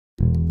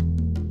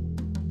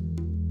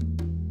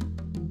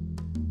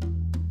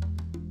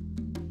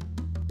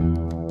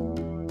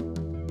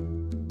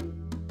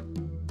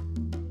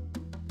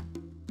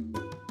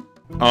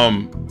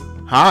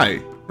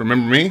Hi,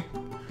 remember me?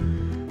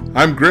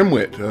 I'm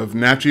Grimwit of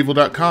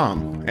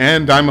NatchEvil.com,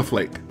 and I'm a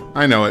flake.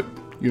 I know it,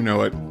 you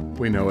know it,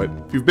 we know it.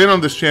 If you've been on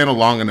this channel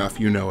long enough,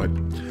 you know it.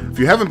 If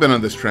you haven't been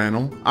on this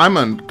channel, I'm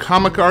a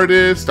comic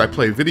artist, I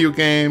play video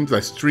games, I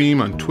stream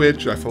on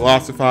Twitch, I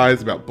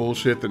philosophize about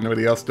bullshit that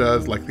nobody else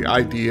does, like the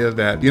idea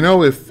that, you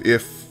know,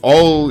 if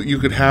all you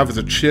could have is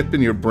a chip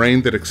in your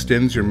brain that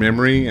extends your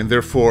memory and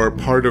therefore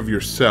part of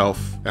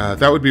yourself,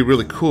 that would be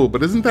really cool.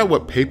 But isn't that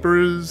what paper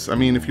is? I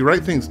mean, if you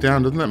write things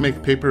down, doesn't that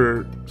make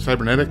paper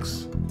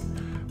cybernetics?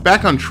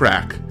 Back on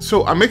track.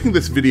 So I'm making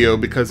this video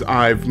because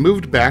I've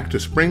moved back to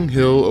Spring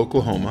Hill,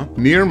 Oklahoma,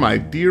 near my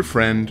dear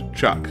friend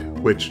Chuck,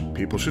 which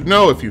people should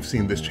know if you've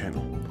seen this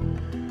channel.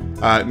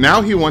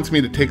 Now he wants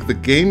me to take the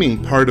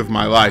gaming part of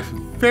my life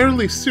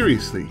fairly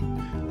seriously.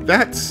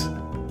 That's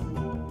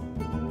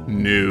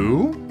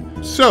new.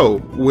 So,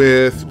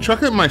 with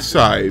Chuck at my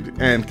side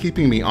and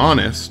keeping me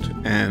honest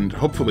and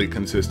hopefully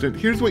consistent,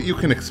 here's what you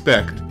can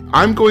expect.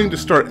 I'm going to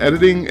start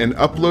editing and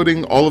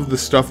uploading all of the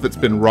stuff that's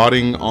been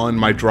rotting on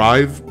my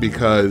drive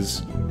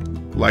because,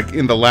 like,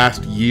 in the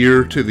last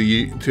year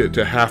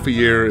to half a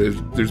year,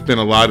 there's been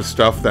a lot of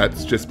stuff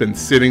that's just been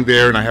sitting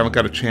there and I haven't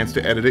got a chance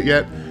to edit it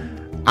yet.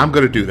 I'm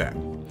going to do that.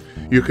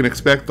 You can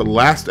expect the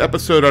last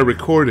episode I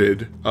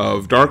recorded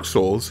of Dark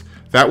Souls.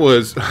 That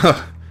was...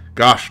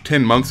 gosh,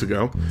 10 months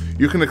ago.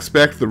 You can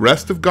expect the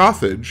rest of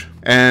Gothage,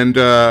 and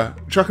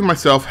Chuck and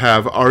myself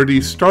have already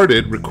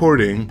started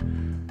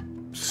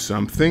recording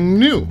something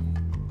new.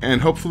 And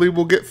hopefully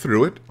we'll get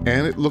through it,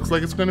 and it looks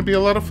like it's going to be a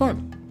lot of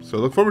fun. So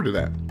look forward to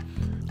that.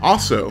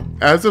 Also,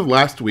 as of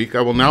last week,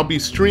 I will now be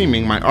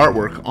streaming my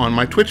artwork on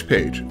my Twitch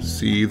page.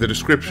 See the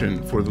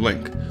description for the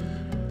link.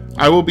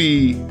 I will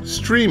be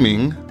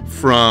streaming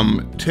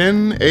from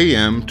 10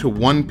 a.m. to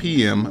 1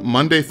 p.m.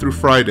 Monday through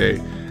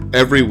Friday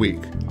every week.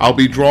 I'll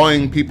be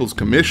drawing people's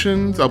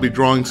commissions, I'll be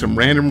drawing some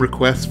random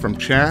requests from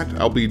chat,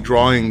 I'll be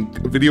drawing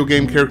video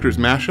game characters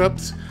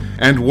mashups,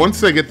 and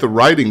once I get the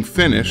writing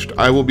finished,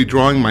 I will be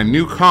drawing my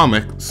new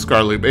comic,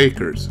 Scarlet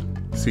Acres.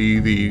 See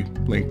the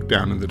link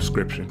down in the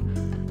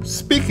description.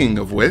 Speaking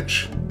of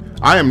which,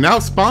 I am now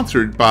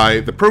sponsored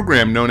by the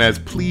program known as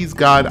Please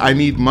God, I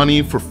Need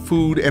Money for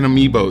Food and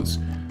Amiibos.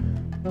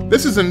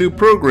 This is a new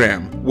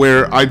program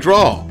where I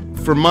draw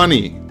for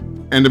money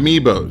and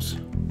amiibos.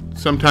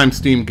 Sometimes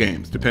Steam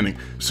games, depending.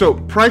 So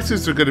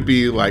prices are going to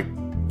be like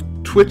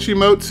Twitch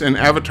emotes and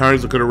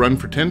avatars are going to run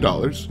for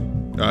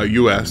 $10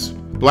 US.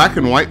 Black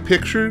and white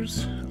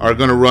pictures are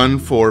going to run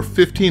for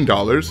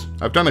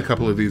 $15. I've done a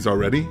couple of these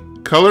already.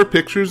 Color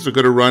pictures are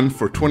going to run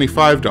for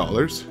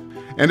 $25.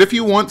 And if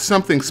you want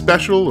something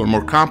special or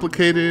more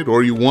complicated,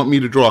 or you want me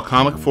to draw a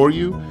comic for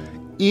you,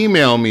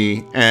 email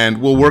me and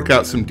we'll work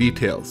out some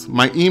details.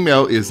 My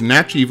email is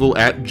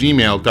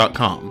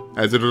natchevil@gmail.com,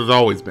 as it has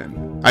always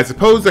been. I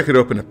suppose I could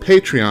open a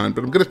Patreon,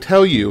 but I'm going to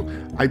tell you,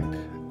 I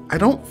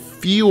don't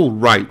feel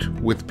right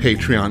with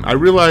Patreon. I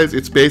realize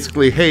it's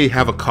basically, hey,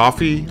 have a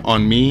coffee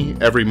on me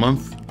every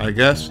month, I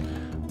guess.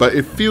 But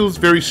it feels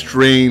very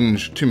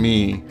strange to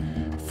me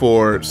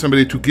for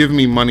somebody to give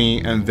me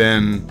money and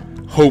then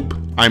hope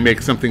I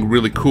make something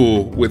really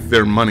cool with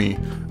their money.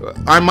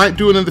 I might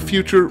do it in the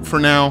future. For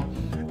now,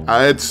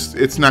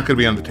 it's not going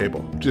to be on the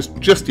table.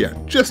 Just yet.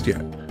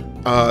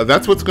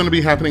 That's what's going to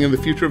be happening in the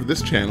future of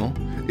this channel.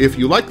 If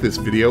you like this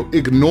video,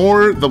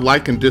 ignore the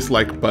like and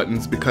dislike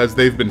buttons because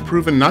they've been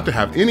proven not to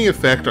have any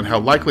effect on how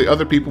likely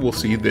other people will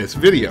see this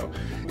video.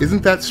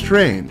 Isn't that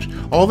strange?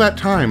 All that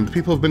time,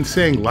 people have been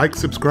saying like,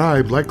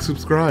 subscribe, like,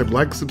 subscribe,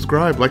 like,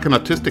 subscribe, like an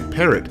autistic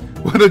parrot.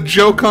 What a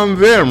joke on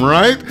them,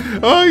 right?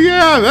 Oh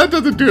yeah, that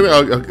doesn't do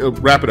it.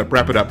 Wrap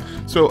it up.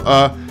 So,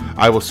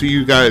 I will see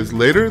you guys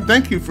later.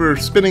 Thank you for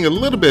spending a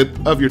little bit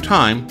of your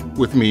time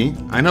with me.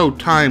 I know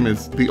time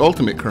is the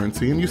ultimate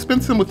currency, and you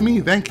spend some with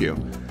me. Thank you.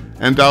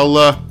 And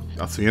I'll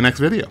see you next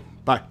video.